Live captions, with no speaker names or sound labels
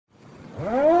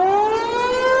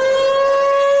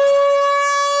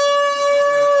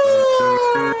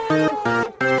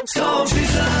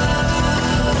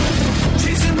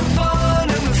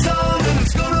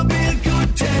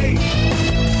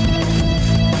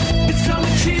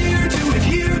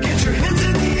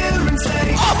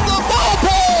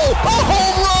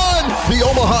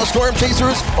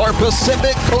Chasers are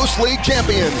Pacific Coast League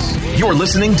champions. You're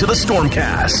listening to the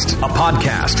Stormcast, a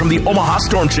podcast from the Omaha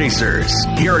Storm Chasers.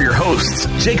 Here are your hosts,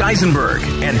 Jake Eisenberg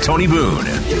and Tony Boone.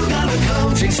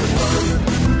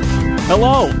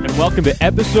 Hello, and welcome to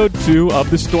episode 2 of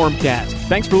the Stormcast.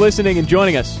 Thanks for listening and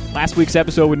joining us. Last week's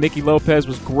episode with Nicky Lopez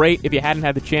was great. If you hadn't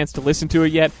had the chance to listen to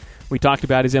it yet, we talked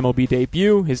about his MLB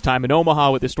debut, his time in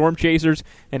Omaha with the Storm Chasers,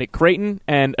 and at Creighton,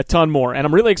 and a ton more. And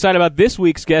I'm really excited about this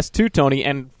week's guest too, Tony,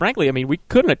 and frankly, I mean, we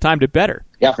couldn't have timed it better.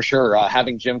 Yeah, for sure.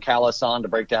 Having Jim Callis on to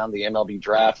break down the MLB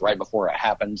draft right before it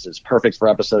happens is perfect for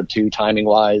episode 2,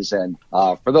 timing-wise. And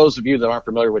for those of you that aren't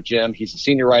familiar with Jim, he's a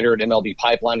senior writer at MLB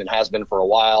Pipeline and has been for a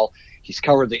while. He's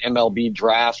covered the MLB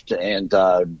draft and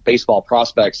baseball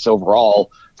prospects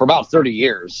overall for about 30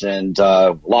 years. And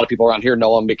a lot of people around here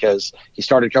know him because he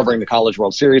started covering the College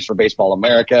World Series for Baseball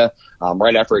America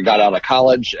right after he got out of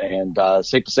college. And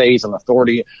safe to say he's an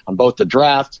authority on both the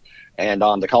draft and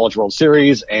on the College World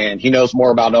Series, and he knows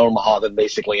more about Omaha than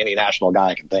basically any national guy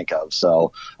I can think of.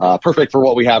 So perfect for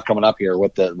what we have coming up here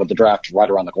with the draft right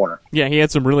around the corner. Yeah, he had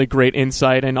some really great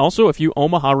insight, and also a few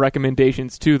Omaha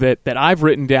recommendations, too, that I've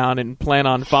written down and plan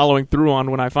on following through on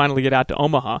when I finally get out to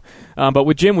Omaha. But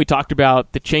with Jim, we talked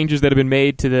about the changes that have been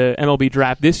made to the MLB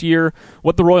draft this year,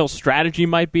 what the Royals' strategy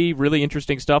might be, really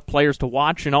interesting stuff, players to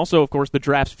watch, and also, of course, the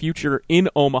draft's future in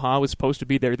Omaha was supposed to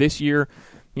be there this year.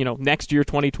 You know, next year,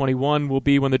 2021, will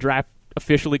be when the draft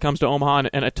officially comes to Omaha,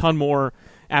 and a ton more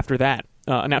after that.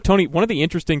 Now, Tony, one of the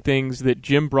interesting things that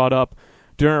Jim brought up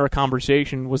during our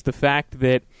conversation was the fact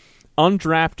that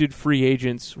undrafted free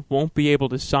agents won't be able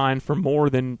to sign for more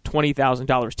than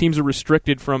 $20,000. Teams are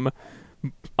restricted from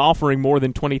offering more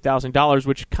than $20,000,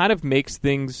 which kind of makes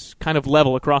things kind of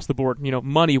level across the board, you know,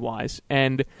 money-wise.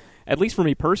 And at least for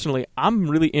me personally, I'm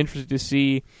really interested to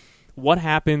see what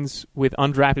happens with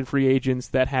undrafted free agents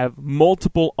that have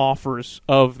multiple offers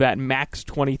of that max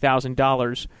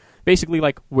 $20,000. Basically,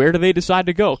 like, where do they decide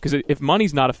to go? Because if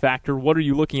money's not a factor, what are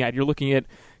you looking at? You're looking at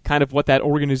kind of what that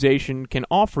organization can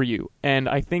offer you. And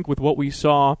I think with what we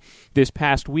saw this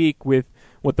past week with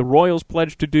what the Royals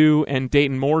pledged to do and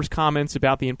Dayton Moore's comments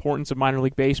about the importance of minor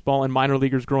league baseball and minor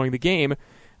leaguers growing the game,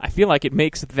 I feel like it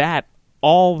makes that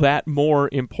all that more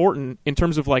important in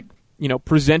terms of, like, you know,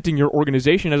 presenting your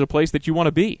organization as a place that you want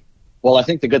to be. Well, I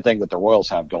think the good thing that the Royals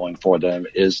have going for them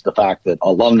is the fact that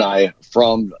alumni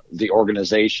from the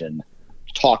organization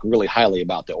talk really highly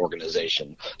about the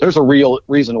organization. There's a real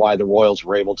reason why the Royals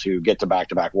were able to get to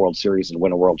back-to-back World Series and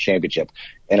win a World Championship.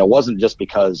 And it wasn't just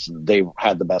because they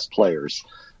had the best players.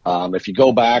 If you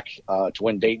go back to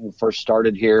when Dayton first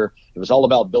started here, it was all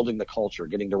about building the culture,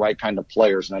 getting the right kind of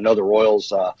players. And I know the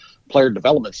Royals player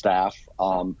development staff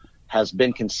has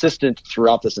been consistent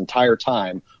throughout this entire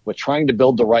time with trying to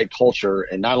build the right culture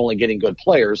and not only getting good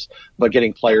players, but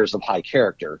getting players of high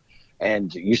character.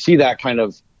 And you see that kind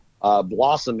of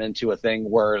blossom into a thing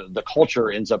where the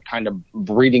culture ends up kind of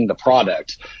breeding the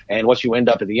product. And what you end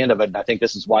up at the end of it, and I think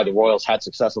this is why the Royals had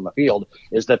success on the field,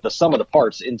 is that the sum of the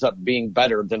parts ends up being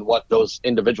better than what those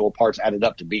individual parts added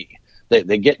up to be.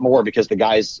 They get more because the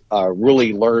guys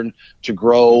really learn to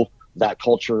grow that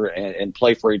culture and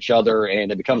play for each other,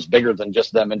 and it becomes bigger than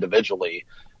just them individually.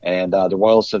 And the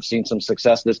Royals have seen some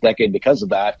success this decade because of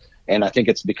that. And I think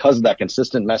it's because of that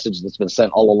consistent message that's been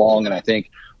sent all along. And I think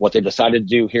what they decided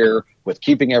to do here with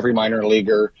keeping every minor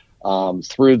leaguer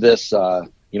through this,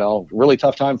 really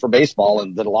tough time for baseball,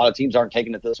 and that a lot of teams aren't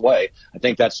taking it this way. I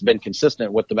think that's been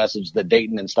consistent with the message that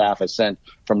Dayton and staff has sent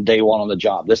from day one on the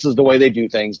job. This is the way they do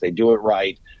things. They do it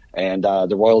right. And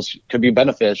the Royals could be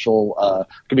benefiting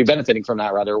from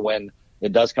that rather when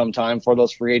it does come time for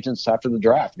those free agents after the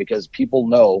draft, because people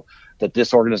know that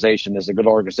this organization is a good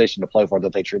organization to play for,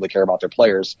 that they truly care about their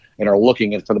players and are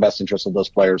looking for the best interest of those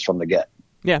players from the get.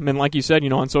 Yeah, and like you said,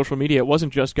 on social media, it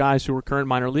wasn't just guys who were current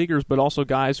minor leaguers, but also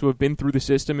guys who have been through the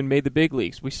system and made the big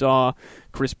leagues. We saw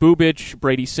Chris Bubich,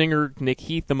 Brady Singer, Nick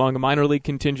Heath among a minor league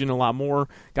contingent, a lot more.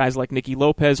 Guys like Nicky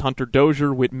Lopez, Hunter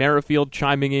Dozier, Whit Merrifield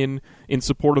chiming in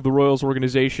support of the Royals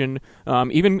organization.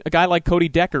 Even a guy like Cody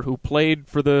Decker, who played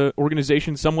for the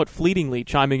organization somewhat fleetingly,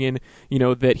 chiming in,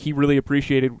 that he really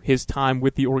appreciated his time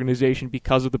with the organization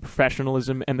because of the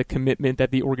professionalism and the commitment that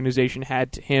the organization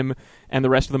had to him and the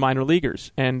rest of the minor leaguers.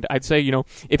 And I'd say,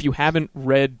 if you haven't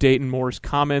read Dayton Moore's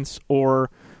comments or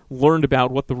learned about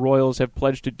what the Royals have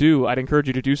pledged to do, I'd encourage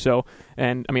you to do so.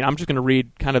 And, I'm just going to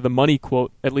read kind of the money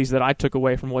quote, at least that I took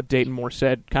away from what Dayton Moore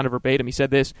said, kind of verbatim. He said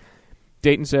this.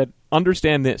 Dayton said,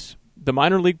 "Understand this. The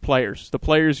minor league players, the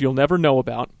players you'll never know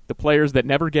about, the players that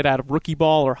never get out of rookie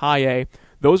ball or high A,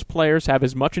 those players have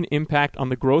as much an impact on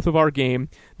the growth of our game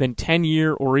than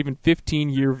 10-year or even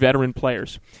 15-year veteran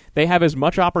players. They have as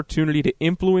much opportunity to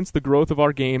influence the growth of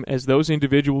our game as those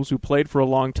individuals who played for a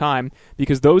long time,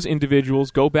 because those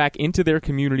individuals go back into their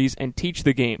communities and teach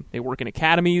the game. They work in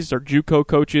academies, are JUCO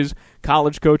coaches,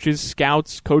 college coaches,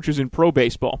 scouts, coaches in pro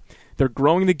baseball. They're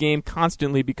growing the game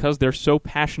constantly because they're so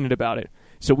passionate about it.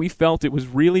 So we felt it was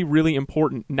really, really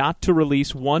important not to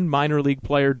release one minor league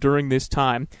player during this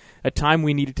time, a time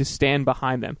we needed to stand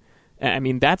behind them. I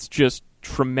mean, that's just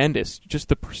tremendous. Just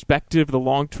the perspective, the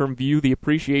long-term view, the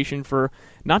appreciation for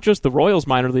not just the Royals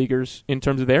minor leaguers in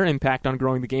terms of their impact on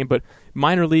growing the game, but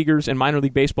minor leaguers and minor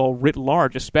league baseball writ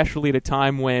large, especially at a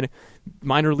time when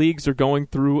minor leagues are going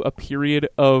through a period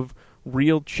of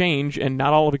real change and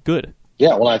not all of it good.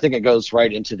 Yeah, well, I think it goes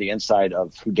right into the inside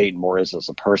of who Dayton Moore is as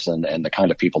a person and the kind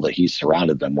of people that he's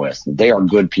surrounded them with. They are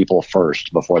good people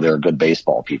first before they're good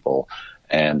baseball people.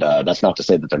 And that's not to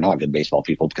say that they're not good baseball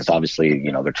people, because obviously,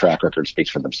 you know, their track record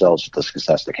speaks for themselves with the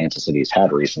success that Kansas City has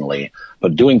had recently.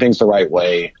 But doing things the right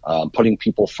way, putting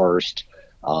people first,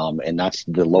 and that's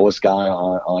the lowest guy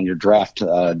on your draft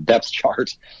depth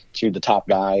chart to the top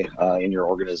guy in your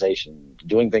organization.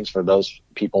 Doing things for those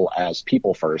people as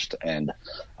people first and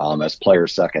as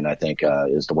players second, I think,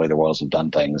 is the way the Royals have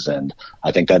done things. And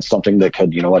I think that's something that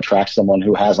could, you know, attract someone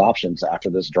who has options after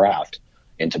this draft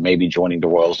into maybe joining the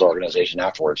Royals organization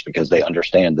afterwards, because they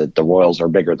understand that the Royals are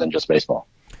bigger than just baseball.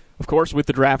 Of course, with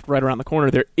the draft right around the corner,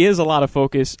 there is a lot of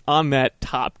focus on that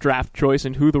top draft choice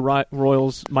and who the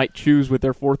Royals might choose with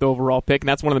their 4th overall pick, and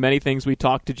that's one of the many things we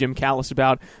talked to Jim Callis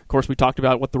about. Of course, we talked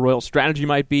about what the Royals' strategy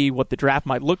might be, what the draft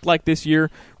might look like this year.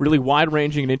 Really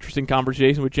wide-ranging and interesting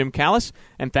conversation with Jim Callis,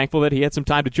 and thankful that he had some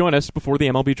time to join us before the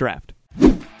MLB draft.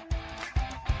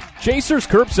 Chasers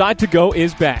Curbside to Go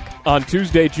is back. On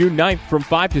Tuesday, June 9th from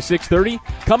 5 to 6:30,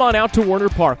 come on out to Werner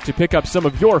Park to pick up some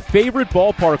of your favorite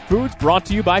ballpark foods brought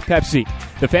to you by Pepsi.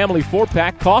 The family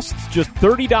 4-pack costs just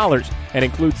 $30 and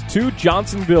includes 2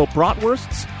 Johnsonville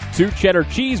bratwursts, 2 cheddar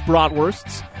cheese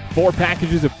bratwursts, 4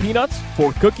 packages of peanuts,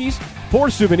 4 cookies,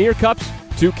 4 souvenir cups,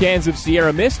 2 cans of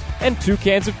Sierra Mist, and 2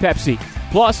 cans of Pepsi.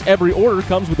 Plus, every order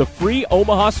comes with a free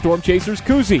Omaha Storm Chasers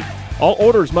koozie. All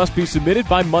orders must be submitted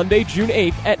by Monday, June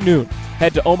 8th at noon.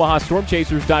 Head to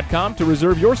OmahaStormChasers.com to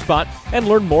reserve your spot and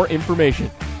learn more information.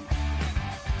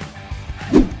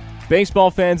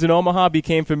 Baseball fans in Omaha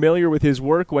became familiar with his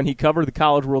work when he covered the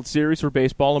College World Series for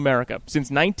Baseball America. Since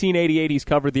 1988, he's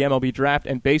covered the MLB draft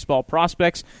and baseball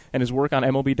prospects, and his work on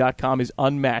MLB.com is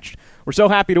unmatched. We're so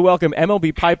happy to welcome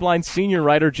MLB Pipeline senior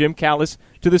writer Jim Callis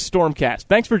to the Stormcast.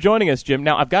 Thanks for joining us, Jim.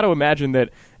 Now, I've got to imagine that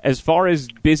as far as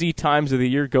busy times of the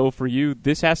year go for you,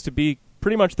 this has to be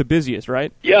pretty much the busiest,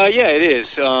 right? Yeah, it is.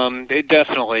 It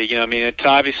definitely. You know, I mean, it's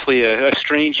obviously a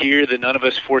strange year that none of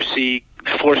us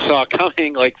foresaw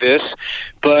coming like this.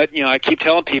 But, you know, I keep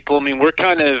telling people, I mean, we're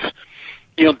kind of,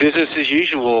 you know, business as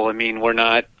usual. I mean, we're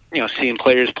not, you know, seeing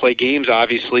players play games,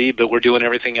 obviously, but we're doing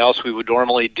everything else we would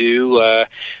normally do.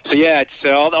 So, yeah, it's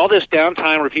all this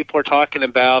downtime where people are talking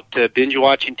about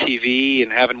binge-watching TV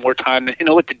and having more time to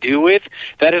know what to do with.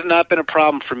 That has not been a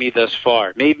problem for me thus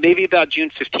far. Maybe about June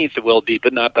 15th it will be,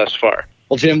 but not thus far.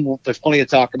 Well, Jim, there's plenty to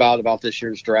talk about this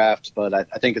year's draft, but I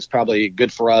think it's probably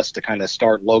good for us to kind of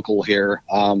start local here.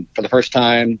 For the first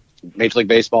time, Major League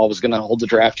Baseball was going to hold the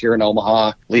draft here in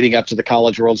Omaha leading up to the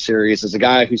College World Series. As a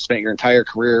guy who spent your entire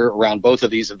career around both of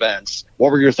these events,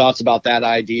 what were your thoughts about that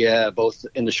idea, both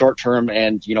in the short term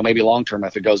and, you know, maybe long term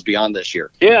if it goes beyond this year?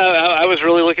 Yeah, I was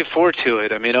really looking forward to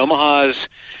it. I mean, Omaha is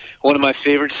one of my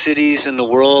favorite cities in the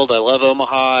world. I love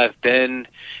Omaha.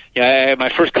 My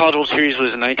first College World Series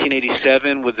was in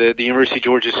 1987 with the University of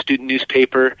Georgia student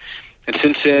newspaper. And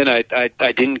since then, I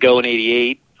didn't go in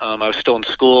 88. I was still in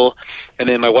school, and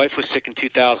then my wife was sick in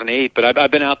 2008. But I've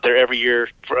been out there every year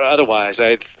for otherwise.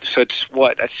 So it's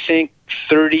I think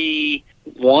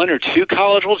 31 or 2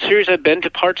 College World Series I've been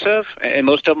to parts of, and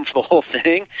most of them for the whole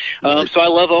thing. So I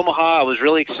love Omaha. I was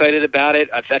really excited about it.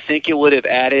 I think it would have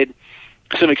added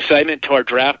some excitement to our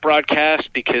draft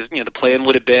broadcast because, you know, the plan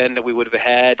would have been that we would have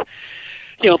had,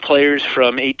 you know, players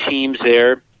from 8 teams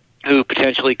there who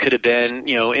potentially could have been,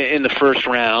 you know, in the first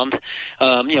round.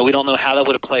 You know, we don't know how that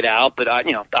would have played out, but,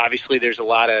 you know, obviously there's a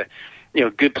lot of, you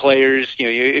know, good players. You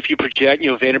know, if you project, you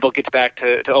know, Vanderbilt gets back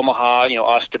to Omaha, you know,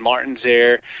 Austin Martin's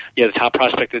there. You know, the top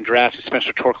prospect in the draft is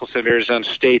Spencer Torkelson of Arizona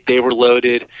State. They were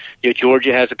loaded. You know,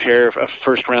 Georgia has a pair of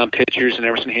first-round pitchers in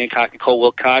Emerson Hancock and Cole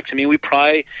Wilcox. I mean, we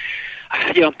probably,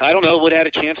 you know, I don't know, would have had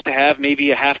a chance to have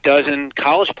maybe a half dozen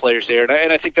college players there.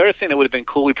 And I think the other thing that would have been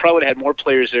cool, we probably would have had more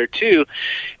players there too,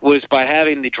 was by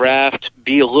having the draft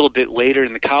be a little bit later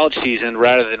in the college season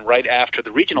rather than right after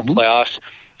the regional playoffs.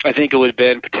 I think it would have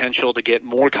been potential to get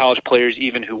more college players,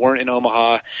 even who weren't in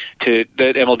Omaha, that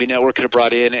MLB Network could have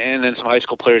brought in, and then some high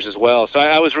school players as well. So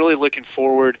I was really looking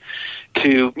forward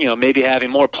to, maybe having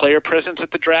more player presence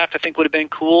at the draft. I think would have been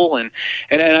cool. And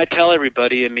I tell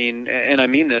everybody, and I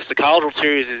mean this, the College World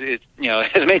Series is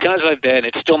as many times as I've been,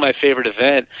 it's still my favorite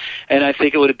event. And I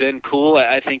think it would have been cool.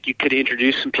 I think you could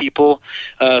introduce some people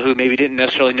who maybe didn't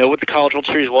necessarily know what the College World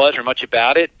Series was or much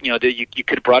about it. That you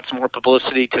could have brought some more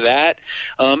publicity to that.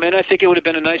 And I think it would have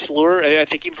been a nice lure. I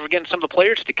think even for getting some of the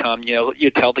players to come, you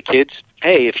tell the kids,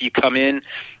 hey, if you come in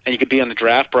and you could be on the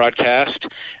draft broadcast,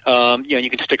 you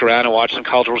can stick around and watch some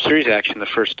College World Series action the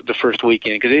first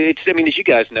weekend. Because as you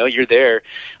guys know, you're there.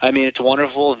 It's a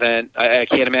wonderful event. I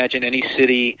can't imagine any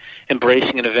city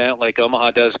embracing an event like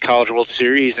Omaha does College World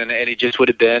Series, and it just would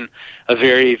have been a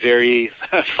very, very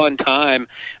fun time.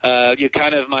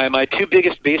 Kind of my two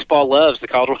biggest baseball loves, the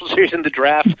College World Series and the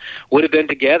draft, would have been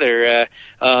together.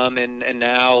 And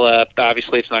now,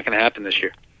 obviously, it's not going to happen this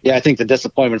year. Yeah, I think the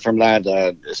disappointment from that,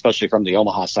 especially from the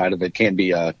Omaha side of it, can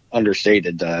be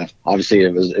understated. Obviously,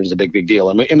 it was a big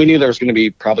deal, and we knew there was going to be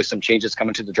probably some changes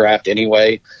coming to the draft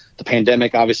anyway. The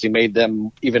pandemic obviously made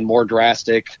them even more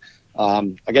drastic.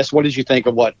 I guess, what did you think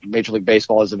of what Major League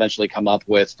Baseball has eventually come up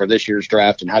with for this year's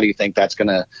draft, and how do you think that's going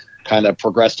to kind of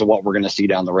progress to what we're going to see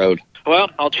down the road? Well,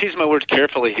 I'll choose my words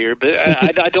carefully here, but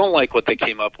I don't like what they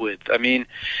came up with. The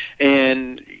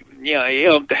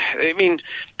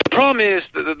problem is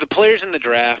the players in the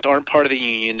draft aren't part of the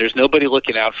union. There's nobody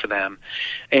looking out for them.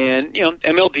 And,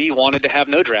 MLB wanted to have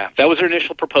no draft. That was their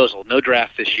initial proposal, no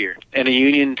draft this year. And the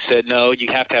union said, no, you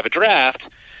have to have a draft,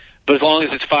 but as long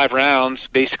as it's 5 rounds,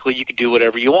 basically you can do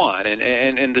whatever you want.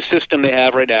 And the system they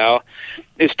have right now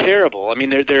is terrible.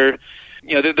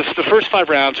 The first 5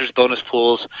 rounds, there's bonus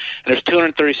pools, and there's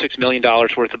 $236 million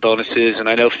worth of bonuses. And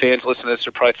I know fans listening to this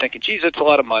are probably thinking, geez, that's a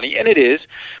lot of money. And it is.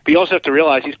 But you also have to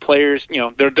realize these players,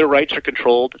 their rights are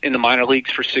controlled in the minor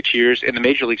leagues for 6 years, in the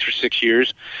major leagues for 6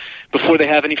 years, before they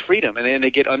have any freedom. And then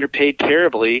they get underpaid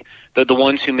terribly, the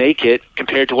ones who make it,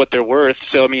 compared to what they're worth.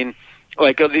 So,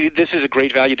 this is a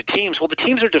great value to teams. Well, the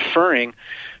teams are deferring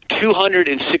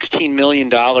 $216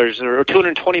 million, or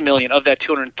 $220 million of that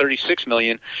 $236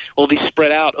 million will be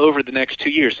spread out over the next 2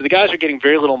 years. So the guys are getting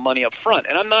very little money up front,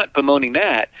 and I'm not bemoaning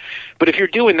that. But if you're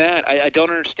doing that, I don't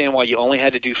understand why you only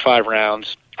had to do 5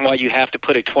 rounds, why you have to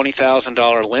put a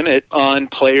 $20,000 limit on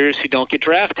players who don't get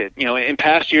drafted. In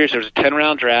past years, there was a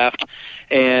 10-round draft,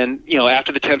 and,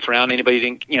 after the 10th round, anybody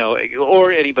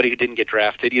who didn't get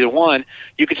drafted, either one,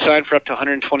 you could sign for up to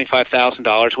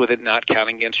 $125,000 with it not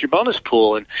counting against your bonus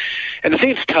pool. And the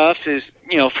thing that's tough is,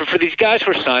 for these guys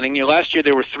who are signing, last year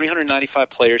there were 395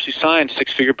 players who signed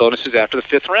 6-figure bonuses after the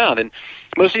 5th round. And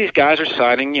most of these guys are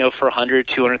signing, for $100,000,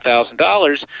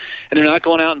 $200,000, and they're not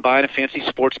going out and buying a fancy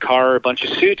sports car or a bunch of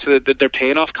suits. That they're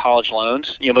paying off college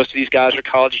loans. Most of these guys are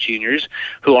college juniors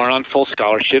who are on full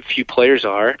scholarship. Few players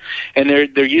are, and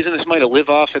they're using this money to live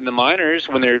off in the minors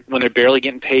when they're barely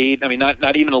getting paid.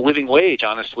 Not even a living wage,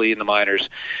 honestly, in the minors.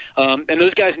 And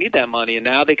those guys need that money, and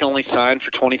now they can only sign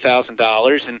for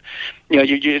 $20,000, and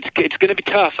it's going to be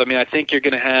tough. I think you're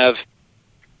going to have,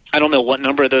 I don't know what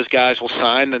number of those guys will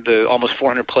sign, the almost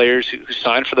 400 players who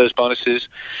sign for those bonuses.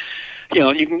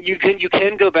 You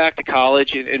can go back to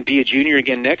college and be a junior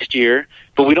again next year,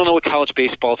 but we don't know what college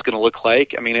baseball is going to look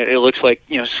like. It looks like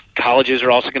colleges are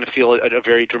also going to feel a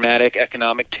very dramatic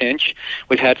economic pinch.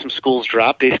 We've had some schools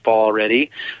drop baseball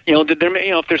already.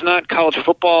 If there's not college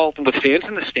football with fans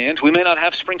in the stands, we may not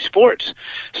have spring sports.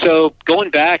 So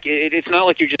going back, it's not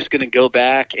like you're just going to go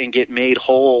back and get made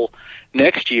whole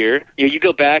next year. You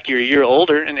go back, you're a year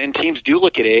older, and teams do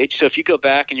look at age. So if you go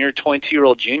back and you're a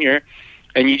 22-year-old junior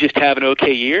and you just have an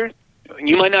okay year,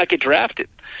 you might not get drafted.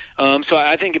 So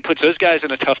I think it puts those guys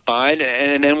in a tough bind.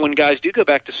 And then when guys do go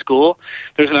back to school,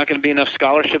 there's not going to be enough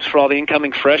scholarships for all the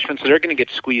incoming freshmen, so they're going to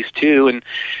get squeezed too. And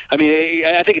I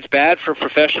think it's bad for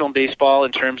professional baseball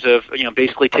in terms of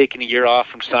basically taking a year off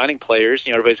from signing players.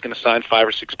 Everybody's going to sign 5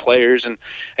 or 6 players and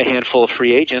a handful of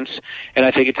free agents. And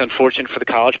I think it's unfortunate for the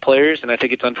college players, and I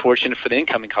think it's unfortunate for the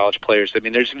incoming college players.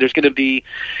 There's going to be,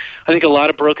 I think, a lot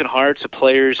of broken hearts of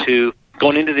players who,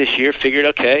 going into this year, figured,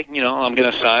 okay, I'm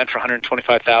going to sign for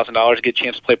 $125,000 to get a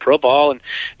chance to play pro ball. And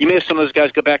you may have some of those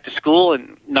guys go back to school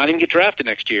and not even get drafted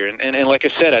next year. And like I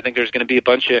said, I think there's going to be a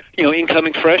bunch of,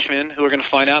 incoming freshmen who are going to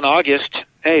find out in August,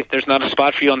 hey, there's not a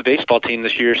spot for you on the baseball team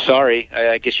this year. Sorry,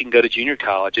 I guess you can go to junior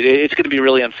college. It's going to be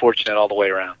really unfortunate all the way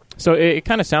around. So it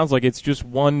kind of sounds like it's just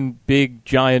one big,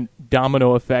 giant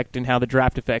domino effect in how the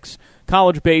draft affects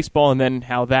college baseball, and then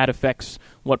how that affects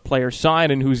what players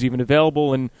sign and who's even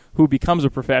available and who becomes a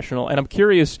professional. And I'm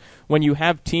curious, when you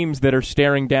have teams that are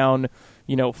staring down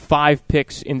 5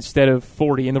 picks instead of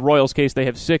 40. In the Royals' case, they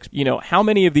have 6. How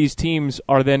many of these teams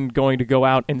are then going to go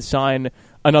out and sign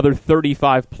another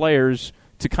 35 players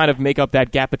to kind of make up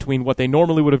that gap between what they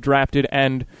normally would have drafted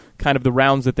and kind of the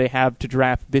rounds that they have to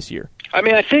draft this year? I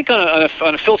mean, I think on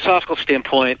a philosophical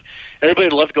standpoint, everybody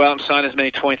would love to go out and sign as many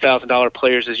 $20,000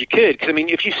 players as you could. Because, I mean,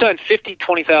 if you sign 50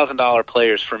 $20,000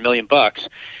 players for $1 million and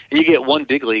you get one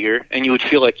big leaguer, and you would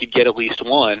feel like you'd get at least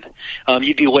one,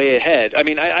 you'd be way ahead. I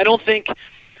mean, I don't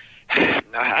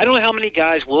know how many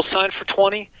guys will sign for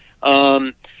 20.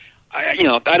 I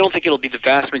don't think it'll be the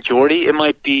vast majority. It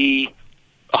might be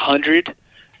 100.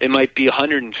 It might be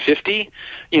 150,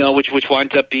 which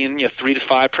winds up being 3 to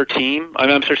 5 per team. I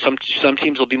mean, I'm sure some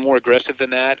teams will be more aggressive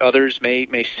than that. Others may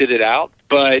sit it out.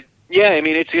 But yeah, I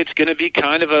mean, it's going to be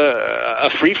kind of a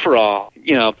free for all.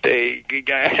 I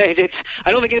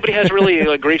don't think anybody has really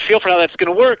a great feel for how that's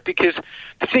going to work, because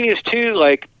the thing is too,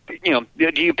 like, do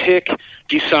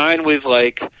you sign with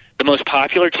like the most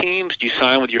popular teams? Do you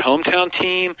sign with your hometown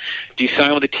team? Do you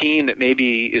sign with a team that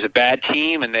maybe is a bad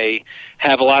team and they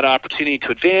have a lot of opportunity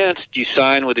to advance? Do you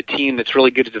sign with a team that's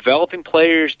really good at developing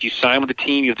players? Do you sign with a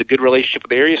team you have a good relationship with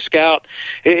the area scout?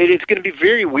 It's going to be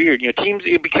very weird, teams,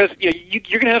 because you're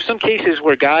going to have some cases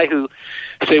where a guy who,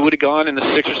 say, would have gone in the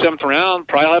 6th or 7th round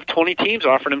probably have 20 teams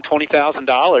offering him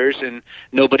 $20,000, and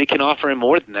nobody can offer him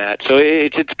more than that. So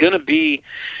it's going to be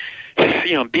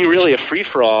really a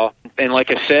free-for-all. And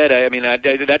like I said,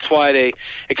 that's why they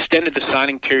extended the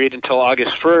signing period until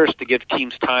August 1st to give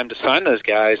teams time to sign those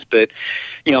guys. But,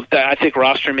 I think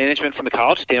roster management from the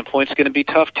college standpoint is going to be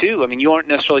tough too. I mean, you aren't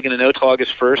necessarily going to know till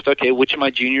August 1st, okay, which of my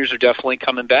juniors are definitely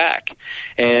coming back.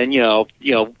 And, I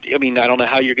don't know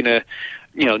how you're going to,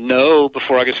 know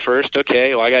before August 1st,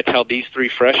 okay, well, I got to tell these 3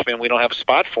 freshmen we don't have a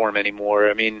spot for them anymore.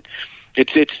 I mean,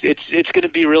 it's going to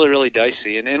be really, really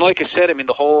dicey. And like I said, I mean,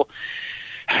 the whole,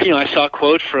 I saw a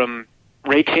quote from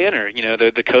Ray Tanner,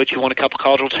 the coach who won a couple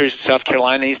college World Series at South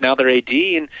Carolina. He's now their AD,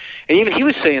 and even he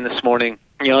was saying this morning,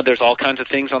 there's all kinds of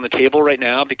things on the table right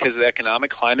now because of the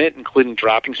economic climate, including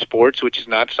dropping sports, which is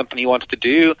not something he wants to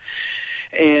do.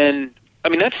 And I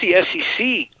mean, that's the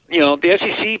SEC. The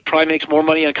SEC probably makes more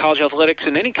money on college athletics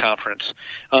than any conference,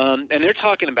 and they're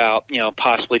talking about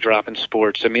possibly dropping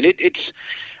sports. I mean,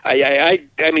 I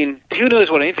mean, who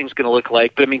knows what anything's going to look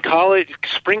like? But I mean,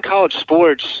 spring college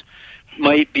sports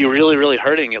might be really, really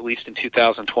hurting, at least in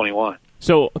 2021.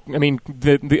 So, I mean,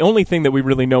 the only thing that we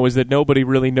really know is that nobody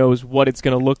really knows what it's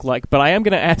going to look like. But I am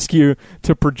going to ask you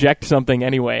to project something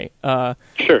anyway.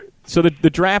 Sure. So the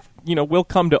draft, will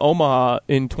come to Omaha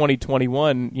in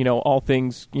 2021, all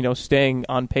things, staying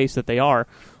on pace that they are.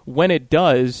 When it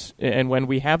does, and when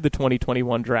we have the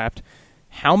 2021 draft,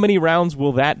 how many rounds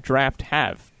will that draft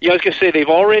have? Yeah, I was going to say, they've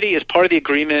already, as part of the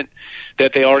agreement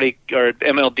that they already, or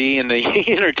MLB and the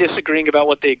union are disagreeing about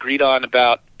what they agreed on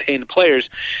about paying the players,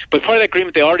 but part of that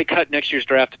agreement, they already cut next year's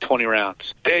draft to 20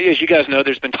 rounds. As you guys know,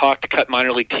 there's been talk to cut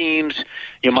minor league teams.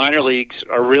 Minor leagues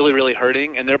are really, really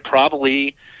hurting, and they're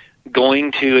probably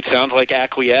going to, it sounds like,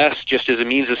 acquiesce just as a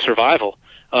means of survival.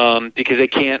 Because they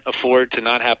can't afford to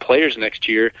not have players next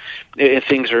year if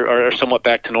things are somewhat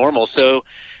back to normal. So,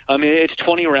 I mean, it's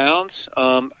 20 rounds.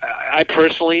 I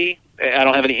personally, I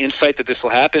don't have any insight that this will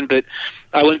happen, but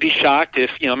I wouldn't be shocked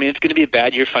if, it's going to be a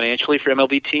bad year financially for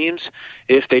MLB teams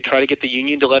if they try to get the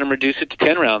union to let them reduce it to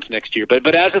 10 rounds next year.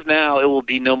 But as of now, it will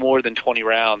be no more than 20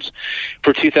 rounds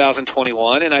for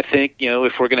 2021. And I think,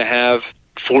 if we're going to have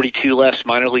 42 less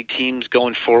minor league teams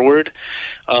going forward,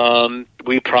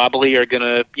 we probably are going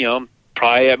to,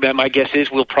 my guess is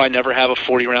we'll probably never have a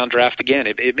 40-round draft again.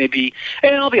 It may be,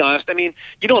 and I'll be honest, I mean,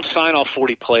 you don't sign all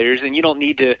 40 players, and you don't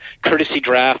need to courtesy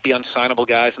draft the unsignable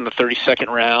guys in the 32nd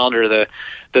round or the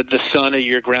son of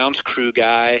your grounds crew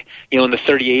guy, in the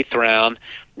 38th round.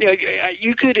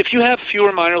 You could, if you have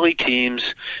fewer minor league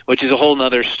teams, which is a whole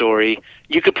nother story,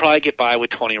 you could probably get by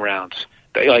with 20 rounds.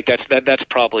 Like that's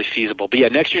probably feasible. But yeah,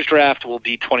 next year's draft will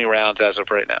be 20 rounds as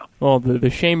of right now. Well, the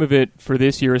shame of it for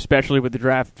this year, especially with the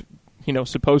draft,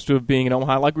 supposed to have been in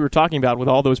Omaha, like we were talking about, with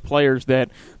all those players that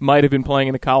might have been playing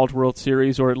in the College World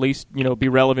Series or at least, be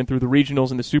relevant through the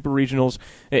regionals and the super regionals.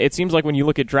 It seems like when you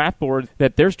look at draft board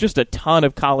that there's just a ton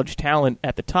of college talent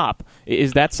at the top.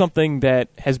 Is that something that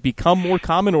has become more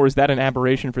common, or is that an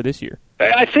aberration for this year?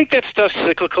 I think that stuff's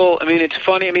cyclical. I mean, it's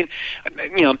funny. I mean,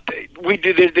 we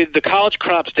do the college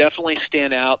crops definitely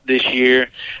stand out this year.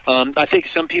 I think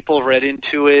some people have read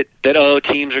into it that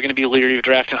teams are going to be leery of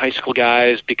drafting high school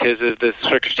guys because of the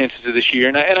circumstances of this year,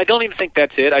 and I don't even think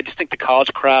that's it. I just think the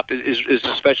college crop is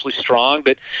especially strong.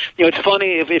 But it's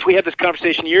funny if we had this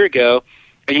conversation a year ago,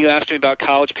 and you asked me about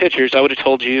college pitchers, I would have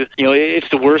told you, it's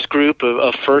the worst group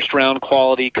of first-round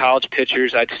quality college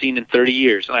pitchers I'd seen in 30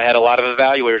 years. And I had a lot of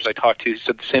evaluators I talked to who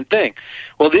said the same thing.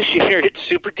 Well, this year it's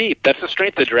super deep. That's the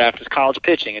strength of the draft is college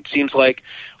pitching. It seems like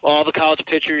all the college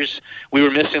pitchers we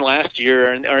were missing last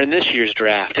year are in this year's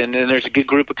draft, and then there's a good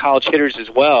group of college hitters as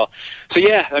well. So,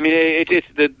 yeah, I mean,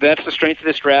 that's the strength of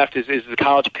this draft is the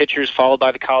college pitchers followed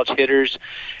by the college hitters.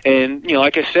 And,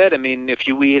 like I said, I mean, if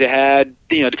we had,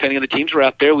 depending on the teams were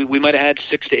out there, we might have had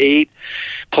 6 to 8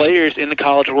 players in the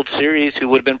College World Series who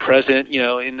would have been present,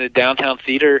 in the downtown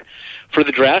theater for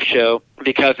the draft show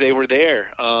because they were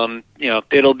there.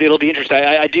 It'll be interesting.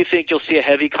 I do think you'll see a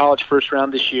heavy college first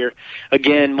round this year.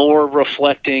 Again, more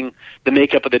reflecting the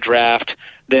makeup of the draft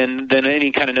than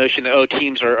any kind of notion that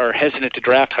teams are hesitant to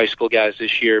draft high school guys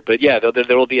this year. But yeah,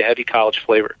 there will be a heavy college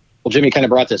flavor. Well, Jimmy kind of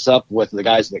brought this up with the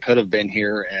guys that could have been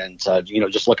here, and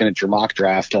just looking at your mock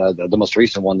draft, the most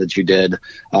recent one that you did,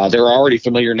 there are already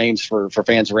familiar names for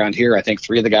fans around here. I think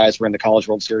 3 of the guys were in the College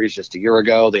World Series just a year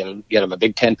ago. You had a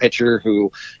Big Ten pitcher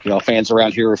who, fans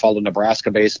around here who follow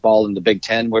Nebraska baseball and the Big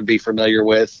Ten would be familiar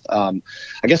with. I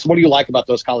guess what do you like about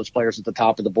those college players at the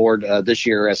top of the board this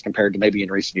year as compared to maybe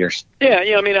in recent years? Yeah,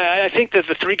 I think that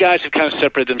the 3 guys who kind of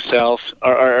separate themselves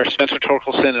are Spencer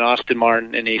Torkelson and Austin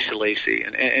Martin and Asa Lacy,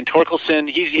 and Torkelson,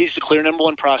 he's the clear number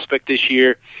 1 prospect this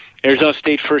year. Arizona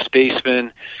State first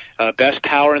baseman, best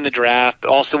power in the draft,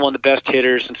 also one of the best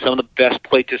hitters and some of the best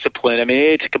plate discipline. I mean,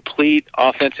 it's a complete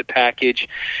offensive package.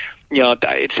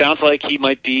 It sounds like he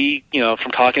might be,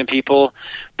 from talking to people,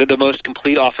 the most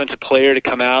complete offensive player to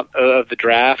come out of the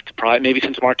draft, probably maybe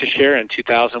since Mark Teixeira in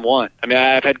 2001. I mean,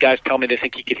 I've had guys tell me they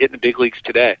think he could hit in the big leagues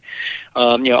today.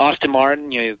 Austin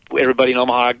Martin, everybody in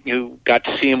Omaha who got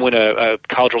to see him win a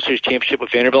College World Series championship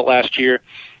with Vanderbilt last year,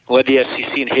 led the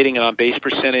SEC in hitting and on base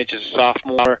percentage as a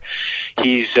sophomore.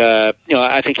 He's,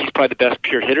 I think he's probably the best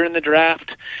pure hitter in the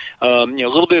draft. A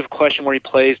little bit of a question where he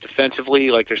plays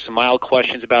defensively. Like there's some mild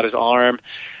questions about his arm.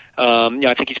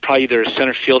 I think he's probably either a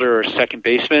center fielder or a second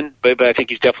baseman, but I think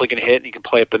he's definitely going to hit and he can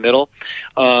play up the middle.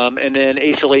 And then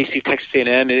Asa Lacy of Texas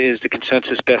A&M is the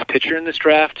consensus best pitcher in this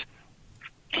draft.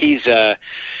 He's,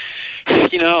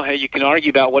 you can argue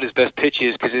about what his best pitch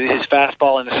is because his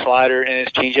fastball and his slider and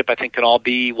his changeup I think can all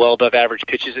be well above average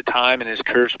pitches at time, and his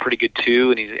curve's pretty good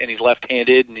too, and he's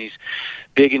left-handed and he's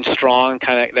big and strong,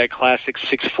 kind of that classic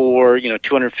 6'4",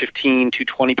 215,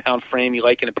 220-pound frame you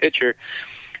like in a pitcher.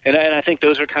 And I think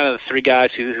those are kind of the 3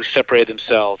 guys who separated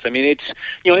themselves. I mean, it's,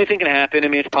 anything can happen. I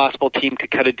mean, it's possible a team could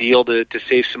cut a deal to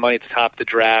save some money at the top of the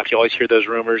draft. You always hear those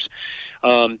rumors.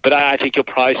 But I think you'll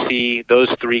probably see those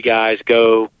 3 guys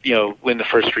go, win the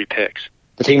first 3 picks.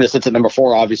 The team that sits at number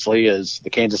 4, obviously, is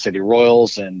the Kansas City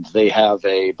Royals, and they have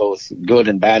a both good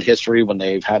and bad history when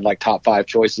they've had like top 5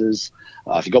 choices.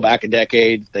 If you go back a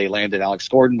decade, they landed Alex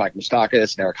Gordon, Mike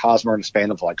Moustakas, and Eric Hosmer in a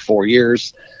span of like 4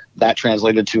 years. That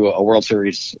translated to a World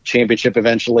Series championship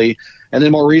eventually. And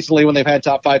then more recently, when they've had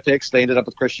top 5 picks, they ended up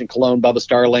with Christian Colon, Bubba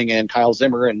Starling, and Kyle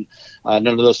Zimmer, and none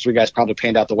of those 3 guys probably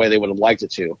panned out the way they would have liked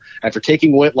it to. After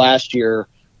taking Witt last year,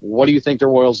 what do you think the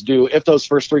Royals do? If those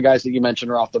first 3 guys that you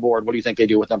mentioned are off the board, what do you think they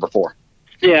do with number 4?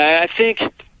 Yeah, I think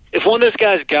if one of those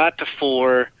guys got to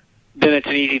 4, then it's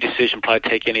an easy decision probably to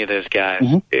take any of those guys.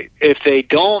 Mm-hmm. If they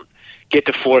don't get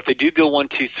to 4, if they do go 1,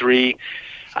 2, 3,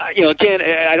 again,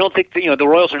 I don't think the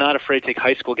Royals are not afraid to take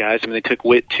high school guys. I mean, they took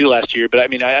Witt 2 last year, but I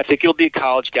mean, I think it'll be a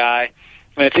college guy.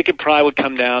 I think it probably would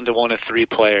come down to 1 of 3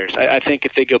 players. I think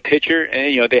if they go pitcher,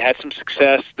 and they had some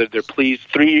success, they're pleased.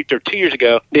 2 years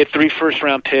ago, they had 3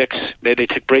 first-round picks. They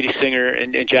took Brady Singer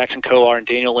and Jackson Coar and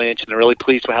Daniel Lynch, and they're really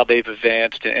pleased with how they've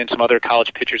advanced, and some other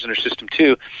college pitchers in their system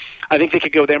too. I think they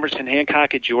could go with Emerson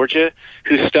Hancock at Georgia,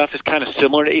 whose stuff is kind of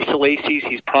similar to Asa Lacy's.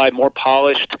 He's probably more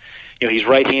polished. He's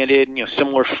right-handed,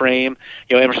 similar frame.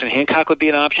 Emerson Hancock would be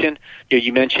an option.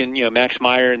 You mentioned, Max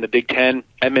Meyer in the Big Ten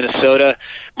at Minnesota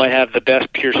might have the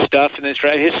best pure stuff in this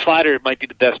draft. His slider might be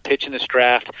the best pitch in this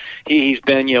draft. He's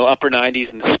been, upper 90s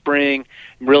in the spring,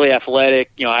 really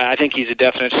athletic. I think he's a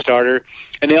definite starter.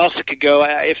 And they also could go,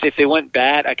 if they went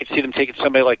bat, I could see them taking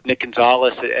somebody like Nick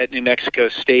Gonzalez at New Mexico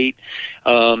State.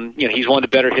 He's one of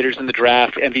the better hitters in the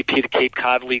draft, MVP of the Cape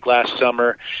Cod League last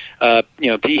summer.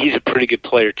 He's a pretty good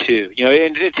player too.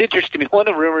 And it's interesting. I mean, one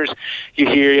of the rumors you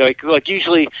hear, like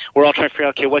usually we're all trying to figure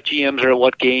out, okay, what GMs are at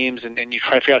what games, and you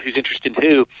try to figure out who's interested in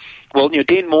who. Well,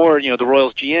 Dayton Moore, the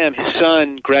Royals GM, his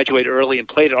son graduated early and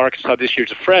played at Arkansas this year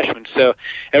as a freshman. So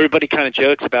everybody kind of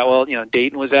jokes about, well,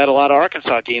 Dayton was at a lot of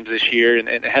Arkansas games this year,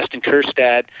 and Heston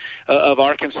Kjerstad of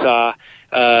Arkansas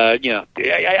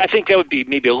I think that would be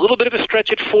maybe a little bit of a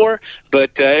stretch at 4,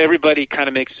 but everybody kind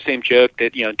of makes the same joke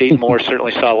that, Dayton Moore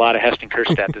certainly saw a lot of Heston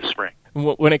Kjerstad this spring.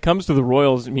 When it comes to the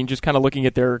Royals, I mean, just kind of looking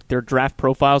at their draft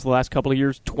profiles the last couple of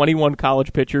years, 21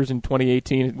 college pitchers in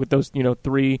 2018 with those,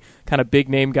 3 kind of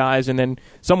big-name guys, and then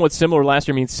somewhat similar last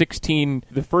year. I mean,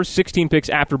 the first 16 picks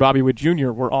after Bobby Witt Jr.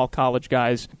 were all college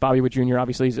guys. Bobby Witt Jr.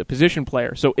 obviously is a position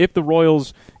player. So if the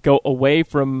Royals go away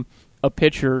from a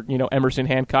pitcher, Emerson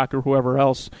Hancock or whoever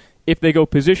else, if they go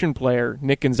position player,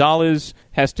 Nick Gonzalez,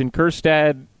 Heston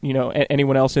Kjerstad,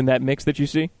 anyone else in that mix that you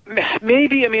see?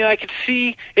 Maybe. I mean, I could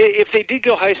see if they did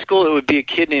go high school, it would be a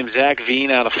kid named Zach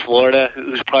Veen out of Florida,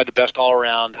 who's probably the best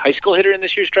all-around high school hitter in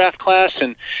this year's draft class.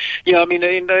 And I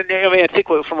think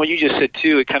from what you just said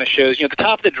too, it kind of shows. At the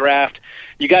top of the draft,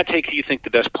 you got to take who you think the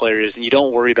best player is, and you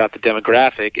don't worry about the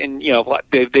demographic. And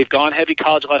they've gone heavy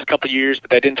college the last couple of years, but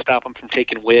that didn't stop them from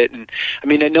taking Witt. And I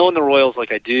mean, knowing the Royals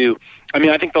like I do, I mean,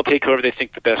 I think they'll take whoever they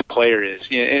think the best player is.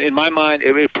 In my mind,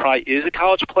 it probably is a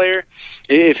college player.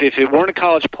 If it weren't a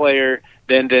college player,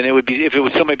 then it would be. If it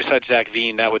was somebody besides Zach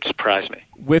Veen, that would surprise me.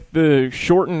 With the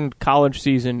shortened college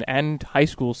season and high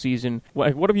school season,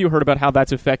 what have you heard about how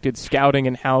that's affected scouting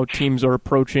and how teams are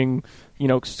approaching,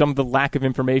 some of the lack of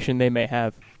information they may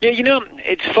have? Yeah,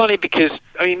 it's funny because,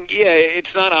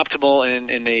 it's not optimal,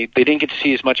 and they didn't get to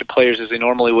see as much of players as they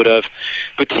normally would have.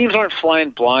 But teams aren't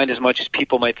flying blind as much as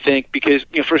people might think because,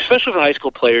 especially for high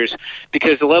school players,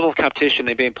 because the level of competition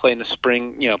they may play in the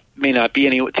spring, may not be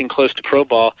anything close to pro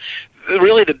ball.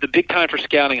 Really, the big time for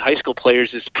scouting high school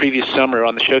players is the previous summer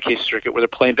on the showcase circuit where they're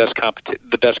playing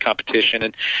the best competition,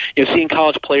 and seeing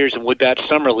college players in wood-batch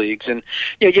summer leagues. And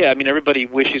everybody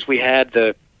wishes we had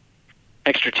the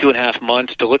extra 2.5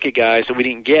 months to look at guys that we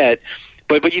didn't get.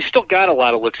 But you still got a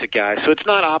lot of looks at guys, so it's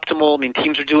not optimal. I mean,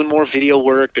 teams are doing more video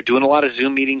work. They're doing a lot of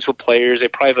Zoom meetings with players. They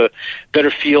probably have a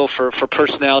better feel for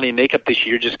personality and makeup this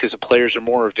year just because the players are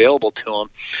more available to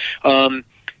them.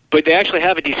 But they actually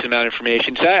have a decent amount of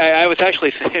information. So I was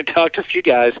actually talking to a few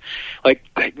guys,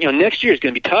 next year is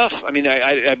going to be tough.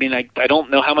 I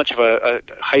don't know how much of a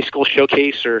high school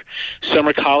showcase or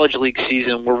summer college league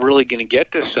season we're really going to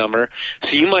get this summer. So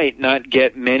you might not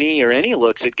get many or any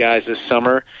looks at guys this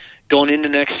summer going into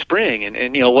next spring.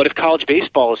 And what if college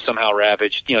baseball is somehow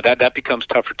ravaged? That becomes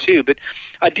tougher too. But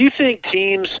I do think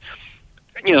teams,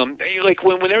 when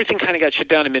everything kind of got shut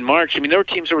down in mid-March, there were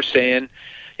teams that were saying,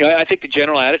 I think the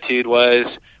general attitude was,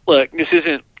 look, this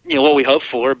isn't, what we hoped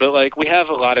for, but we have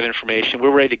a lot of information. We're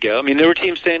ready to go. There were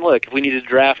teams saying, look, if we need to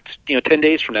draft, 10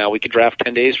 days from now, we could draft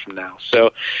 10 days from now.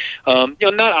 So, not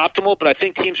optimal, but I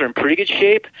think teams are in pretty good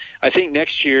shape. I think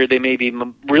next year they may be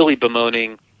really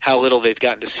bemoaning how little they've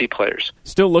gotten to see players.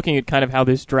 Still looking at kind of how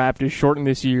this draft is shortened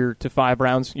this year to 5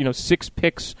 rounds, 6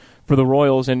 picks for the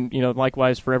Royals and,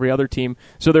 likewise for every other team.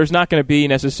 So there's not going to be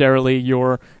necessarily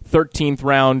your 13th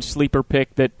round sleeper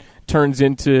pick that turns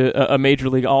into a Major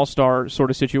League All-Star sort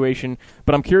of situation.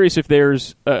 But I'm curious if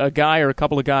there's a guy or a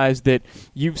couple of guys that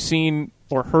you've seen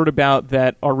or heard about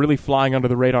that are really flying under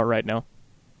the radar right now.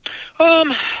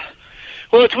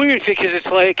 Well, it's weird because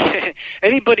it's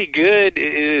anybody good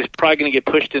is probably going to get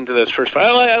pushed into those first 5.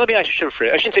 I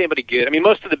shouldn't say anybody good.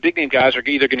 Most of the big name guys are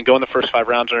either going to go in the first 5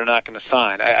 rounds or they're not going to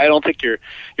sign. I don't think your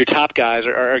top guys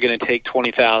are going to take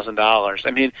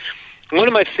 $20,000. One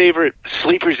of my favorite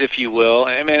sleepers, if you will,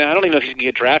 I don't even know if he's going to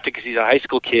get drafted because he's a high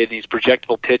school kid and he's a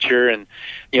projectable pitcher and,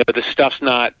 the stuff's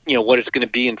not, what it's going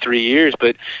to be in 3 years.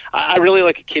 But I really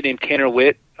like a kid named Tanner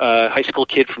Witt. High school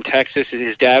kid from Texas.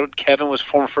 His dad, Kevin, was a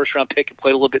former first-round pick and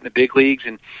played a little bit in the big leagues.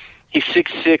 And he's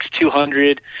 6'6",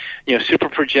 200, super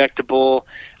projectable.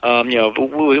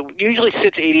 Usually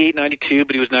sits 88, 92,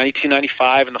 but he was 92,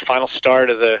 95 in the final start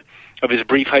of his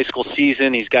brief high school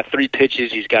season. He's got 3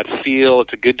 pitches. He's got feel.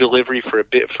 It's a good delivery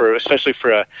especially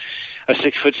for a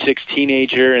 6'6"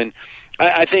 teenager. And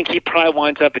I think he probably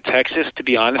winds up at Texas, to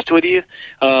be honest with you.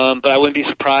 But I wouldn't be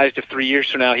surprised if 3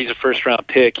 years from now he's a first-round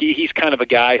pick. He's kind of a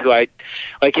guy who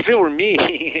if it were me,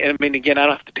 again, I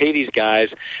don't have to pay these guys.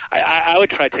 I would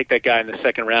try to take that guy in the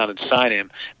second round and sign him.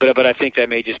 But I think that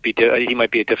may just be he might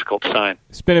be a difficult sign.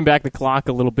 Spinning back the clock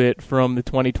a little bit from the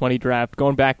 2020 draft,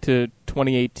 going back to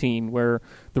 2018, where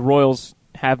the Royals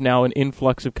have now an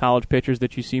influx of college pitchers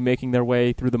that you see making their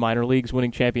way through the minor leagues,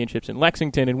 winning championships in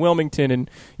Lexington and Wilmington and,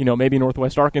 maybe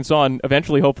Northwest Arkansas and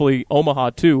eventually, hopefully,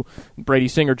 Omaha too. Brady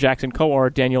Singer, Jackson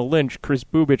Kowar, Daniel Lynch, Chris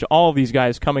Bubich, all of these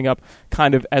guys coming up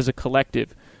kind of as a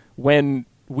collective. When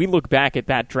we look back at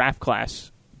that draft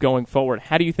class going forward,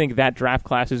 how do you think that draft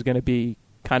class is going to be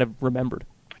kind of remembered?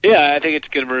 Yeah, I think it's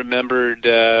going to be remembered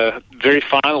very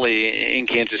fondly in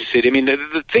Kansas City. I mean,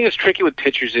 the thing that's tricky with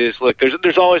pitchers is, look,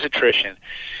 there's always attrition.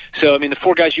 So, I mean, the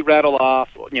four guys you rattled off,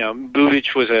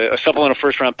 Bubic was a supplemental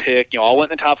first-round pick. All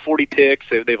went in the top 40 picks.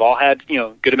 They've all had,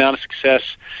 good amount of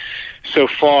success so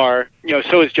far.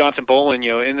 So is Johnson Bolin,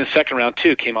 in the second round,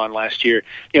 too, came on last year.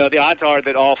 The odds are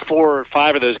that all 4 or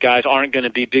 5 of those guys aren't going to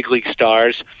be big league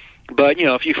stars. But,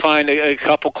 if you find a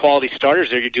couple quality starters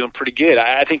there, you're doing pretty good.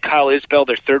 I think Kyle Isbell,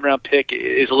 their third-round pick,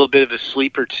 is a little bit of a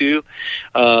sleeper, too.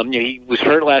 He was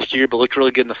hurt last year, but looked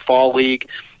really good in the fall league.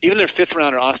 Even their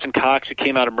fifth-rounder, Austin Cox, who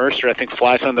came out of Mercer, I think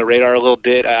flies on the radar a little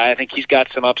bit. I think he's got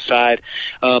some upside.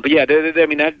 But, yeah,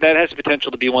 that has the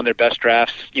potential to be one of their best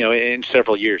drafts, in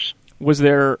several years. Was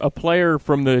there a player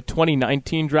from the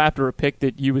 2019 draft or a pick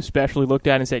that you especially looked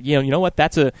at and said, you know what,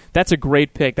 that's a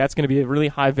great pick. That's going to be a really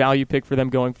high-value pick for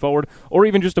them going forward? Or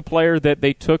even just a player that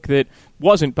they took that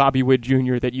wasn't Bobby Witt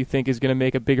Jr. that you think is going to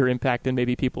make a bigger impact than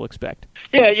maybe people expect?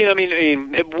 Yeah,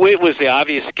 Witt was the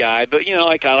obvious guy, but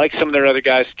I like some of their other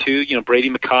guys too.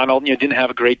 Brady McConnell, didn't have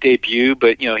a great debut,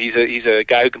 but he's a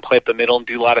guy who can play up the middle and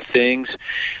do a lot of things.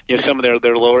 Some of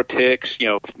their lower picks,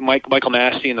 Michael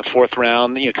Massey in the fourth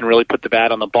round, can really put the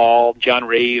bat on the ball. John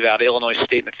Rave out of Illinois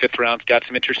State in the fifth round's got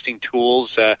some interesting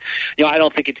tools. I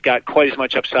don't think it's got quite as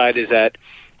much upside as that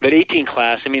 18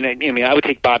 class. I mean, I would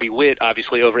take Bobby Witt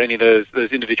obviously over any of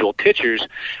those individual pitchers.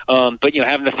 But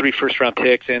having the 3 first-round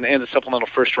picks and the supplemental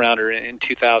first-rounder in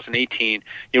 2018,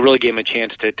 really gave him a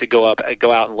chance to go out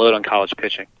and load on college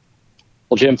pitching.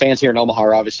 Well, Jim, fans here in Omaha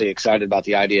are obviously excited about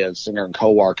the idea of Singer and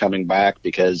Kowar coming back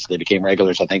because they became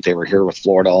regulars. I think they were here with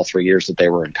Florida all 3 years that they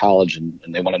were in college, and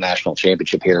they won a national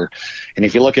championship here. And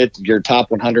if you look at your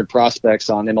top 100 prospects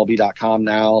on MLB.com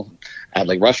now,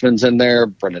 Adley Rutschman's in there,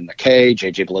 Brendan McKay,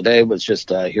 J.J. Bleday was just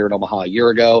here in Omaha a year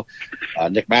ago,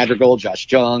 Nick Madrigal,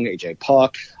 Josh Jung, A.J.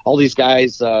 Puck. All these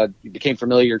guys became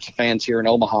familiar to fans here in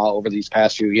Omaha over these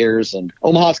past few years. And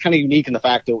Omaha's kind of unique in the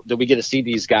fact that we get to see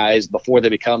these guys before they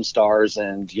become stars.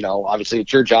 And, obviously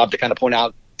it's your job to kind of point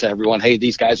out to everyone, hey,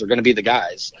 these guys are going to be the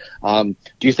guys. Do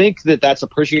you think that that's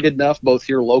appreciated enough, both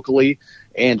here locally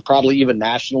and probably even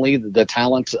nationally, the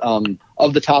talent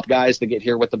of the top guys that get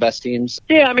here with the best teams?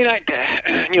 Yeah, I mean,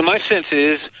 my sense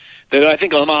is that I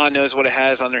think Omaha knows what it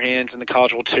has on their hands in the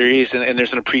College World Series, and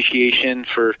there's an appreciation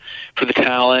for the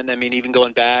talent. I mean, even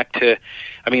going back to,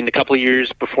 the couple of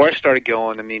years before I started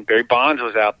going, Barry Bonds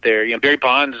was out there. Barry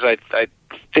Bonds, I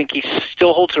think he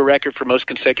still holds a record for most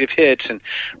consecutive hits, and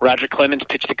Roger Clemens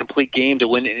pitched a complete game to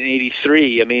win in '83.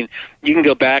 You can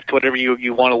go back to whatever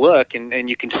you want to look, and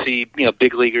you can see,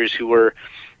 big leaguers who were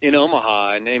in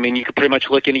Omaha. And you could pretty much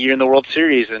look in a year in the World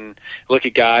Series and look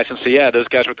at guys and say, yeah, those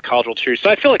guys were at the College World Series. So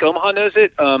I feel like Omaha knows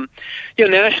it.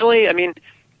 Nationally,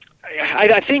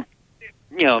 I think,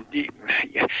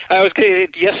 I was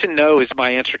yes and no is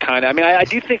my answer kind of. I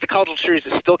do think the College World Series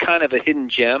is still kind of a hidden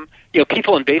gem.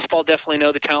 People in baseball definitely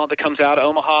know the talent that comes out of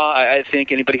Omaha. I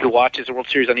think anybody who watches the World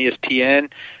Series on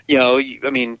ESPN,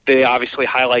 they obviously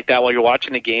highlight that while you're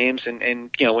watching the games, and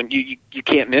when you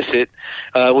can't miss it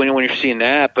when you're seeing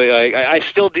that. But I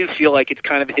still do feel like it's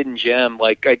kind of a hidden gem.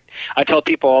 Like I tell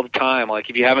people all the time, like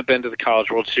if you haven't been to the College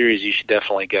World Series, you should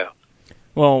definitely go.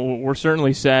 Well, we're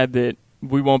certainly sad that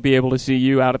we won't be able to see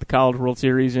you out at the College World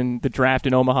Series and the draft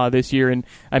in Omaha this year. And,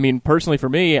 personally for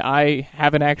me, I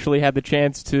haven't actually had the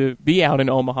chance to be out in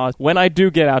Omaha. When I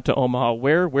do get out to Omaha,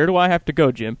 where do I have to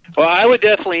go, Jim? Well, I would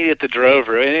definitely eat at the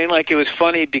Drover. And, it was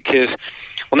funny because,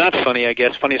 well, not funny, I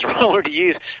guess. Funny is the wrong word to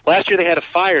use. Last year they had a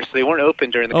fire, so they weren't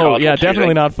open during the College World Series.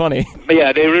 Definitely not funny. But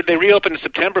yeah, they reopened in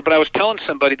September, but I was telling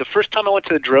somebody the first time I went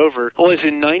to the Drover was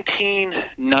in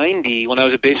 1990 when I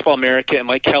was at Baseball America, and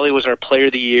Mike Kelly was our player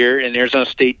of the year, and Arizona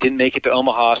State didn't make it to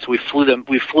Omaha, so we flew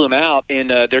them out, and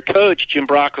their coach, Jim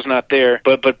Brock, was not there,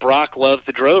 but Brock loved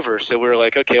the Drover, so we were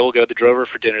like, okay, we'll go to the Drover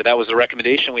for dinner. That was the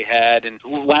recommendation we had. And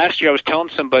last year I was telling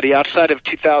somebody, outside of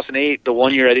 2008, the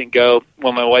one year I didn't go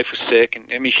when my wife was sick, and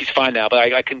she's fine now, but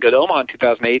I couldn't go to Omaha in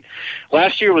 2008.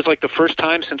 Last year was like the first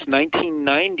time since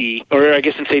 1990, or I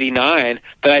guess since 89,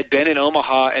 that I'd been in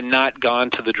Omaha and not gone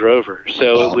to the Drover.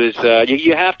 So It was,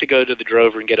 you have to go to the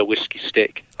Drover and get a whiskey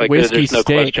steak. Whiskey no steak.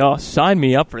 question. Oh, sign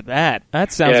me up for that.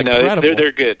 That sounds incredible.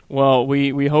 They're good. Well,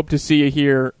 we hope to see you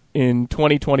here in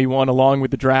 2021 along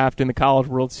with the draft and the College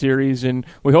World Series, and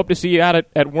we hope to see you out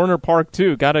at Werner Park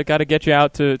too. Got to get you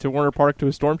out to Werner Park to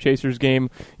a Storm Chasers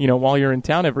game, while you're in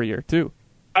town every year too.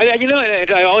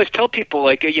 I always tell people,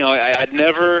 I'd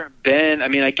never been,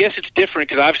 I guess it's different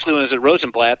because obviously when I was at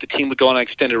Rosenblatt, the team would go on an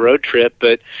extended road trip,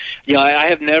 but, I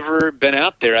have never been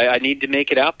out there. I need to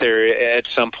make it out there at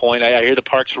some point. I hear the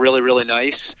park's really, really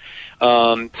nice.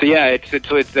 I've got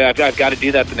to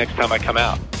do that the next time I come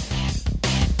out.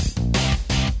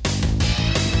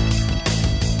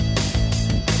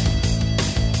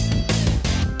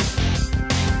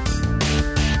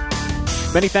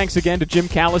 Many thanks again to Jim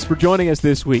Callis for joining us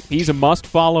this week. He's a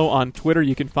must-follow on Twitter.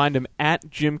 You can find him at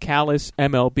Jim Callis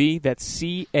MLB. That's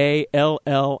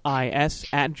CALLIS,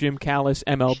 at Jim Callis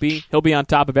MLB. He'll be on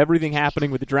top of everything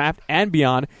happening with the draft and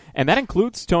beyond, and that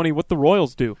includes, Tony, what the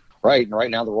Royals do. Right, and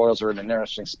right now the Royals are in an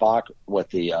interesting spot with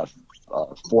the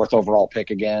fourth overall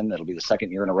pick again. It'll be the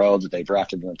second year in a row that they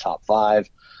drafted in the top 5.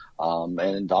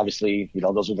 And obviously,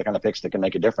 those are the kind of picks that can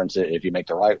make a difference if you make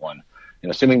the right one.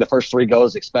 Assuming the first 3 go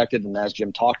as expected, and as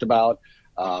Jim talked about,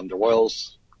 the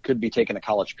Royals could be taking a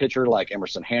college pitcher like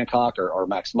Emerson Hancock or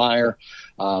Max Meyer.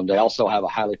 They also have a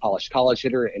highly polished college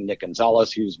hitter in Nick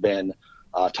Gonzalez, who's been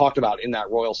talked about in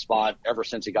that Royal spot ever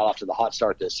since he got off to the hot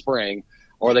start this spring.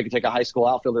 Or they could take a high school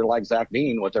outfielder like Zach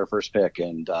Dean with their first pick,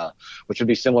 and which would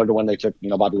be similar to when they took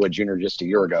Bobby Witt Jr. just a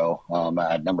year ago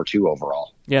at number 2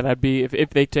 overall. Yeah, that'd be if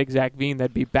they take Zach Dean,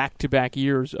 that'd be back-to-back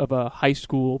years of a high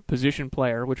school position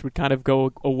player, which would kind of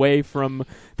go away from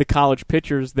the college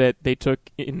pitchers that they took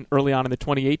in early on in the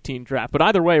 2018 draft. But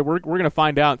either way, we're going to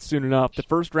find out soon enough. The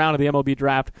first round of the MLB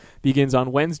draft begins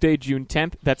on Wednesday, June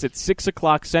 10th. That's at 6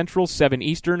 o'clock Central, 7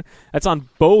 Eastern. That's on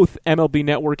both MLB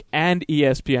Network and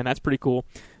ESPN. That's pretty cool.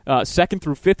 Second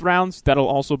through 5th rounds, that'll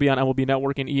also be on MLB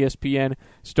Network and ESPN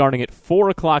starting at 4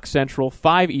 o'clock Central,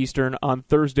 5 Eastern on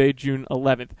Thursday, June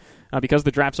 11th. Because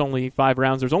the draft's only 5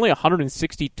 rounds, there's only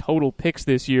 160 total picks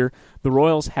this year. The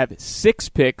Royals have 6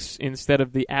 picks instead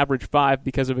of the average 5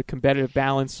 because of a competitive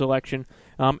balance selection.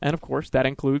 And, of course, that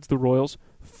includes the Royals'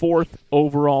 4th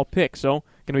overall pick. So,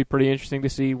 going to be pretty interesting to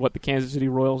see what the Kansas City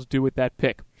Royals do with that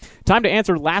pick. Time to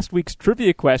answer last week's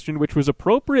trivia question, which was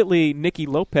appropriately Nicky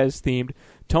Lopez-themed.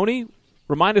 Tony,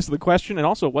 remind us of the question, and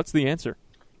also, what's the answer?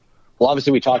 Well,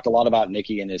 obviously, we talked a lot about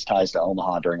Nicky and his ties to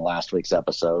Omaha during last week's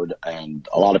episode, and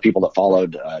a lot of people that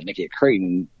followed Nicky at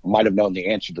Creighton might have known the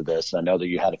answer to this. I know that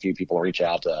you had a few people reach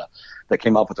out that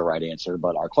came up with the right answer,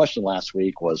 but our question last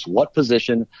week was, what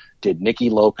position did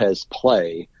Nicky Lopez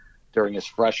play during his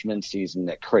freshman season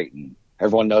at Creighton?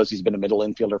 Everyone knows he's been a middle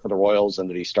infielder for the Royals and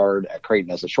that he started at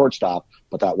Creighton as a shortstop,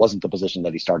 but that wasn't the position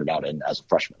that he started out in as a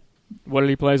freshman. What did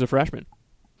he play as a freshman?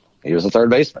 He was a third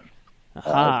baseman.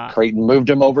 Aha. Creighton moved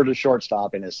him over to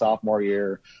shortstop in his sophomore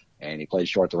year, and he played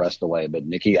short the rest of the way. But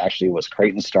Nicky actually was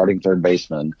Creighton's starting third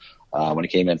baseman when he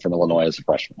came in from Illinois as a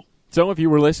freshman. So if you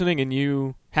were listening and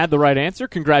you had the right answer,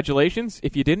 congratulations.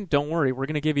 If you didn't, don't worry. We're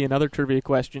going to give you another trivia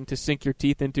question to sink your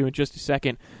teeth into in just a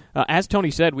second. As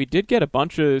Tony said, we did get a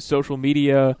bunch of social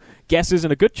media guesses,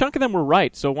 and a good chunk of them were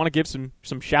right. So I want to give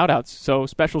some shout-outs. So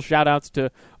special shout-outs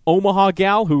to Omaha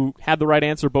Gal, who had the right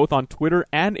answer both on Twitter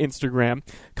and Instagram.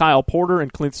 Kyle Porter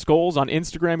and Clint Scholes on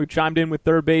Instagram, who chimed in with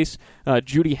third base.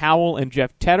 Judy Howell and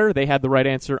Jeff Tedder, they had the right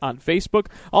answer on Facebook.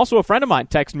 Also, a friend of mine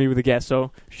texted me with a guess,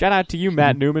 so shout out to you,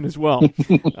 Matt Newman, as well.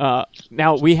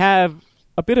 Now, we have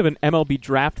a bit of an MLB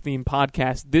draft-themed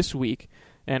podcast this week,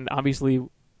 and obviously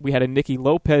we had a Nicky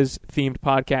Lopez-themed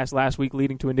podcast last week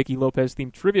leading to a Nicky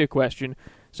Lopez-themed trivia question.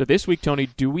 So this week, Tony,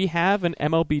 do we have an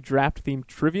MLB draft-themed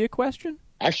trivia question?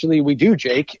 Actually, we do,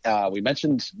 Jake. We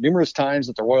mentioned numerous times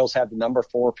that the Royals have the number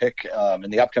 4 pick in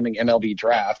the upcoming MLB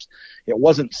draft. It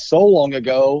wasn't so long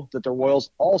ago that the Royals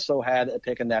also had a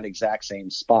pick in that exact same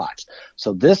spot.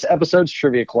 So this episode's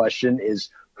trivia question is,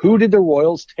 who did the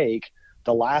Royals take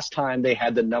the last time they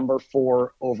had the number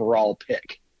 4 overall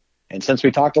pick? And since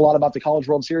we talked a lot about the College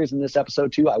World Series in this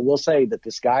episode, too, I will say that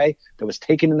this guy that was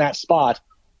taken in that spot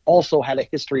also had a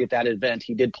history at that event.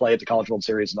 He did play at the College World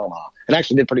Series in Omaha and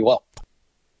actually did pretty well.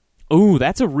 Ooh,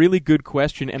 that's a really good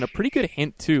question and a pretty good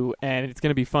hint, too, and it's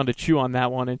going to be fun to chew on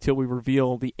that one until we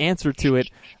reveal the answer to it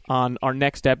on our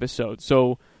next episode.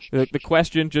 So the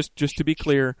question, just to be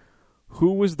clear,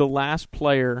 who was the last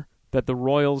player that the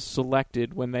Royals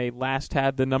selected when they last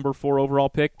had the number 4 overall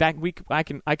pick? That week, I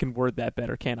can word that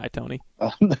better, can't I, Tony?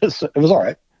 It was all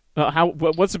right.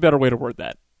 What's a better way to word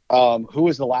that? Who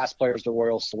was the last players the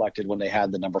Royals selected when they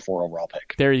had the number 4 overall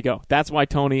pick? There you go. That's why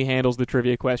Tony handles the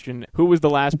trivia question. Who was the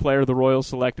last player the Royals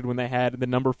selected when they had the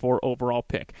number 4 overall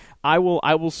pick? I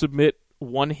will submit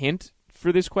one hint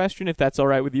for this question, if that's all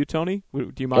right with you, Tony.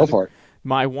 Do you mind? Go for it.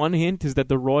 My one hint is that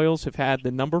the Royals have had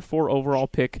the number 4 overall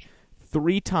pick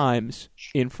 3 times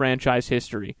in franchise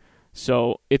history.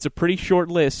 So it's a pretty short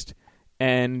list,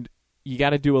 and you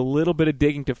got to do a little bit of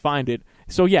digging to find it.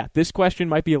 So yeah, this question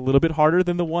might be a little bit harder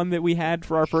than the one that we had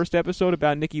for our first episode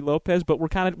about Nicky Lopez, but we're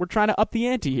trying to up the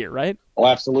ante here, right? Oh,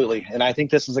 absolutely. And I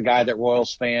think this is a guy that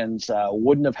Royals fans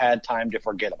wouldn't have had time to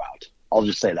forget about. I'll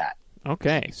just say that.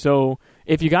 Okay, so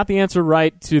If you got the answer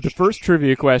right to the first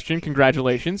trivia question,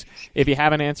 congratulations. If you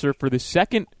have an answer for the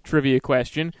second trivia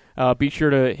question, be sure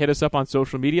to hit us up on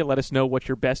social media. Let us know what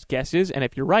your best guess is. And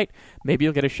if you're right, maybe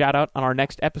you'll get a shout-out on our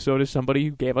next episode as somebody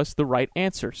who gave us the right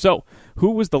answer. So,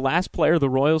 who was the last player the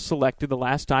Royals selected the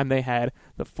last time they had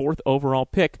the 4th overall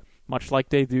pick, much like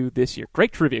they do this year?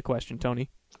 Great trivia question, Tony.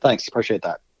 Thanks. Appreciate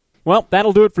that. Well,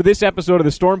 that'll do it for this episode of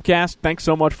the Stormcast. Thanks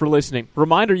so much for listening.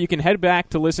 Reminder, you can head back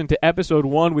to listen to episode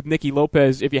 1 with Nicky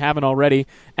Lopez if you haven't already,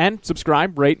 and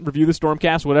subscribe, rate, and review the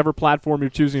Stormcast, whatever platform you're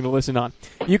choosing to listen on.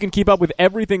 You can keep up with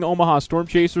everything Omaha Storm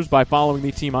Chasers by following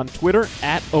the team on Twitter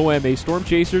at OMA Storm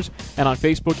Chasers and on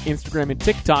Facebook, Instagram, and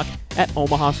TikTok at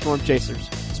Omaha Storm Chasers.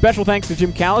 Special thanks to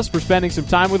Jim Callis for spending some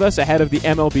time with us ahead of the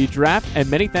MLB draft, and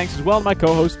many thanks as well to my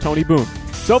co-host, Tony Boone.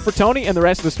 So for Tony and the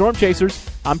rest of the Storm Chasers,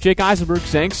 I'm Jake Eisenberg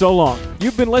saying so long.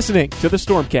 You've been listening to the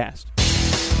Stormcast.